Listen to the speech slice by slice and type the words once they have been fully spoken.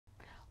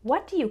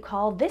What do you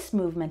call this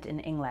movement in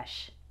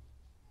English?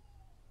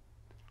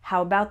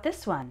 How about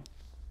this one?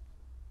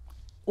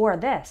 Or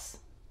this?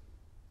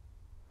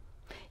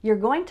 You're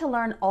going to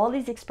learn all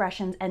these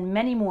expressions and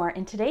many more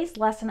in today's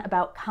lesson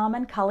about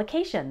common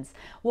collocations.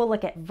 We'll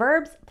look at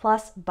verbs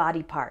plus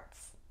body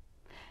parts.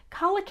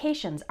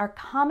 Collocations are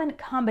common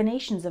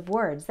combinations of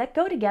words that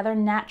go together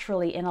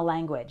naturally in a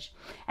language,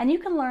 and you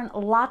can learn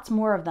lots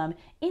more of them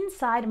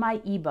inside my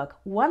ebook,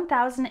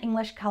 1000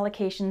 English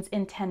Collocations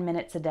in 10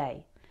 Minutes a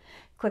Day.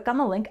 Click on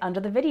the link under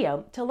the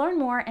video to learn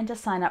more and to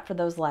sign up for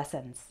those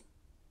lessons.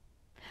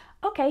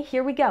 Okay,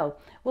 here we go.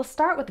 We'll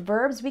start with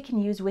verbs we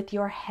can use with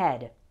your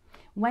head.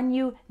 When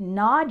you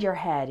nod your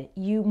head,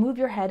 you move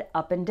your head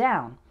up and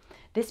down.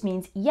 This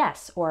means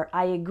yes, or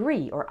I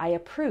agree, or I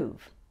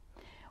approve.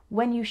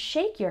 When you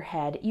shake your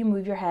head, you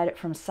move your head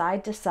from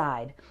side to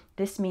side.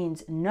 This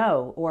means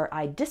no, or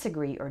I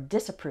disagree or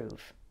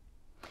disapprove.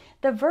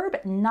 The verb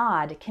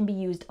nod can be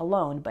used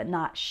alone, but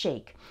not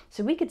shake.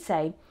 So we could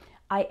say,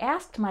 I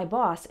asked my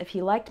boss if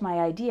he liked my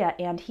idea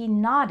and he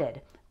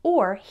nodded,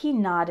 or he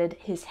nodded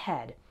his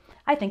head.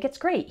 I think it's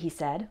great, he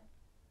said.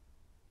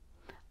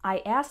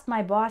 I asked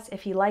my boss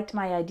if he liked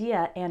my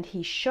idea and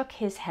he shook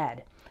his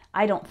head.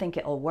 I don't think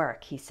it'll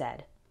work, he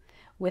said.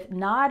 With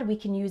nod, we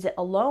can use it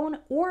alone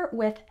or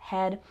with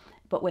head,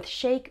 but with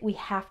shake, we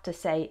have to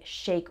say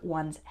shake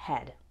one's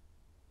head.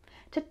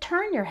 To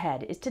turn your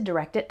head is to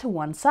direct it to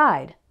one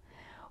side.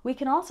 We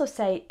can also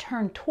say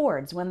turn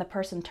towards when the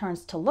person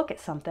turns to look at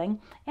something,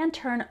 and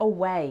turn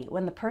away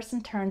when the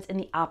person turns in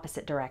the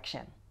opposite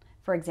direction.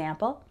 For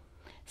example,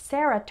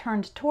 Sarah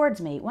turned towards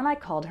me when I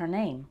called her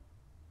name.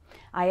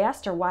 I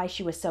asked her why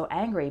she was so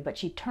angry, but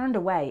she turned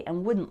away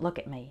and wouldn't look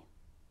at me.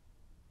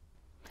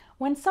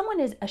 When someone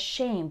is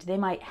ashamed, they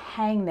might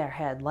hang their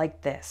head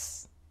like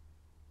this.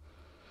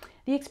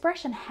 The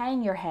expression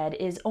hang your head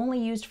is only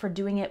used for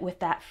doing it with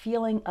that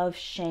feeling of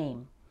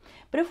shame.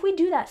 But if we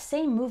do that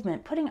same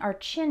movement, putting our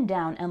chin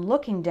down and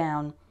looking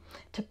down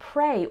to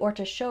pray or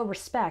to show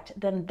respect,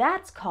 then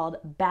that's called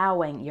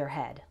bowing your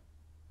head.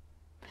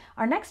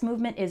 Our next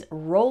movement is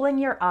rolling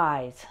your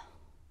eyes.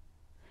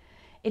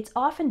 It's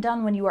often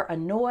done when you are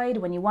annoyed,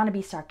 when you want to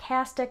be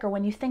sarcastic, or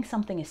when you think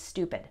something is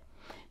stupid.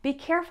 Be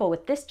careful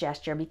with this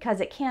gesture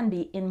because it can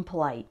be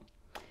impolite.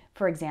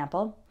 For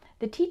example,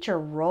 the teacher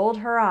rolled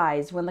her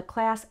eyes when the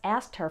class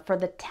asked her for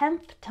the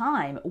 10th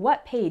time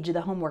what page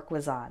the homework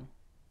was on.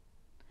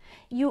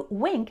 You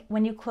wink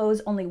when you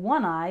close only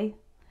one eye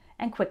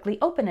and quickly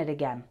open it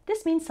again.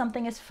 This means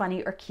something is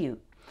funny or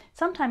cute.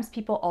 Sometimes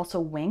people also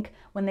wink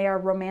when they are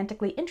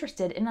romantically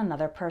interested in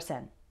another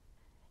person.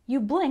 You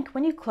blink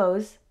when you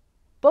close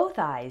both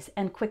eyes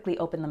and quickly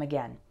open them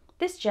again.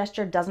 This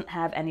gesture doesn't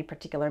have any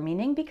particular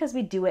meaning because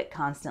we do it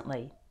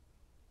constantly.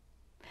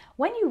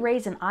 When you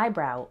raise an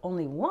eyebrow,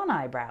 only one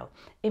eyebrow,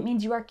 it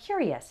means you are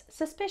curious,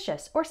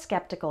 suspicious, or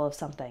skeptical of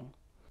something.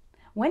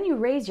 When you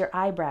raise your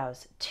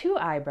eyebrows, 2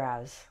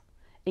 eyebrows,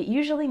 it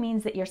usually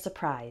means that you're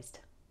surprised.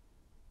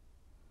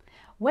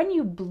 When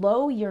you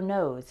blow your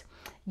nose,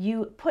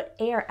 you put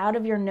air out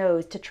of your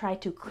nose to try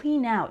to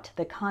clean out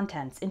the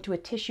contents into a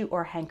tissue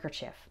or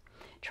handkerchief.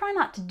 Try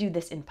not to do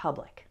this in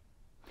public.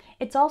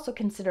 It's also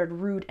considered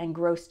rude and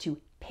gross to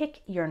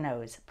pick your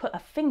nose, put a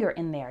finger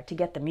in there to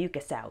get the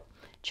mucus out.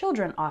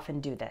 Children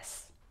often do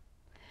this.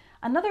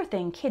 Another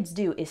thing kids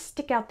do is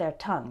stick out their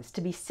tongues to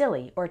be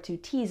silly or to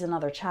tease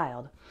another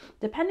child.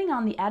 Depending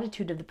on the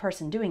attitude of the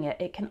person doing it,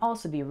 it can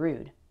also be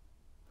rude.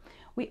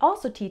 We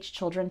also teach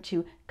children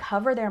to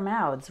cover their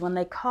mouths when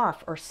they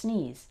cough or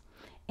sneeze,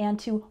 and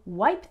to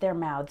wipe their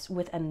mouths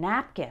with a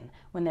napkin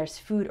when there's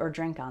food or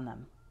drink on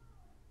them.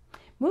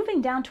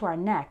 Moving down to our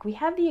neck, we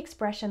have the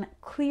expression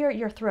clear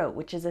your throat,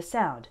 which is a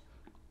sound.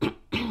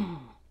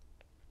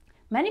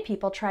 Many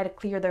people try to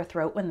clear their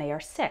throat when they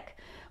are sick,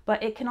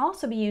 but it can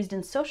also be used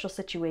in social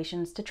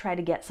situations to try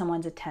to get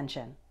someone's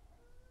attention.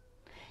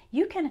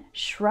 You can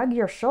shrug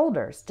your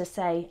shoulders to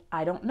say,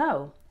 I don't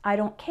know, I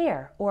don't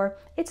care, or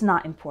it's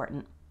not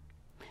important.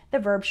 The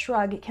verb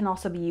shrug can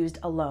also be used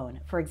alone.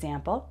 For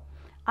example,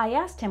 I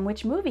asked him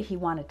which movie he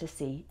wanted to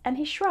see, and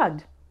he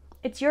shrugged.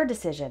 It's your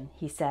decision,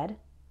 he said.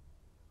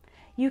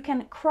 You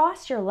can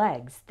cross your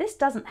legs. This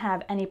doesn't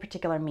have any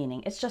particular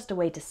meaning. It's just a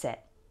way to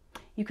sit.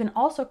 You can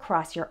also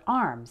cross your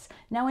arms.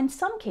 Now, in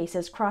some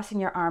cases, crossing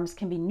your arms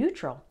can be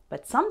neutral,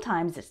 but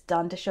sometimes it's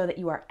done to show that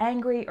you are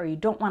angry or you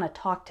don't want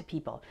to talk to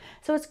people.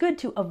 So it's good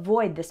to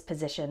avoid this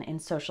position in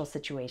social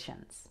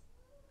situations.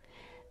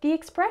 The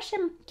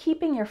expression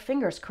keeping your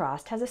fingers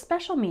crossed has a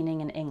special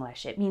meaning in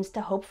English. It means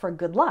to hope for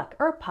good luck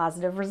or a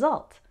positive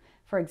result.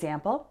 For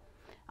example,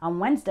 on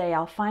Wednesday,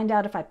 I'll find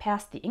out if I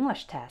passed the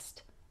English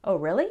test. Oh,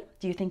 really?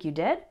 Do you think you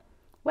did?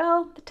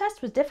 Well, the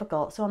test was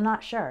difficult, so I'm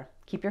not sure.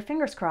 Keep your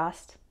fingers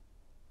crossed.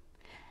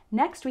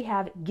 Next, we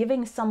have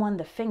giving someone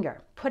the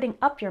finger, putting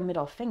up your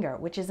middle finger,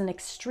 which is an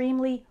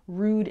extremely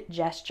rude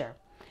gesture.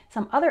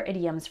 Some other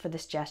idioms for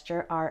this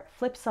gesture are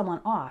flip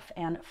someone off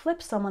and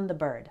flip someone the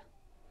bird.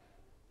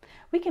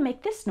 We can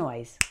make this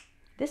noise.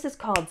 This is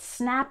called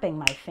snapping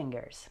my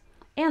fingers.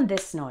 And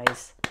this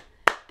noise.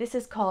 This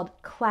is called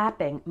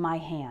clapping my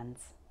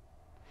hands.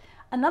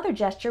 Another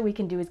gesture we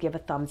can do is give a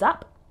thumbs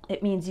up.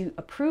 It means you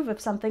approve of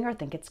something or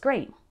think it's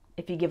great.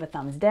 If you give a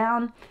thumbs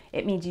down,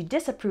 it means you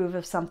disapprove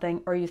of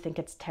something or you think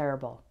it's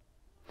terrible.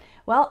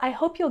 Well, I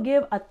hope you'll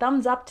give a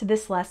thumbs up to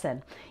this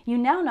lesson. You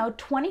now know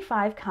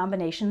 25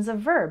 combinations of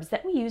verbs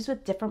that we use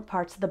with different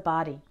parts of the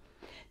body.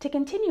 To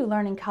continue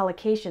learning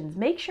collocations,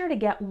 make sure to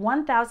get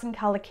 1,000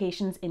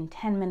 collocations in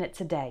 10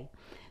 minutes a day.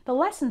 The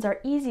lessons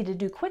are easy to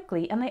do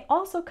quickly, and they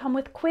also come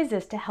with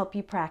quizzes to help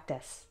you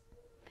practice.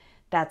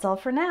 That's all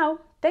for now.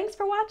 Thanks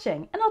for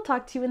watching, and I'll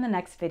talk to you in the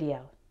next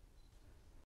video.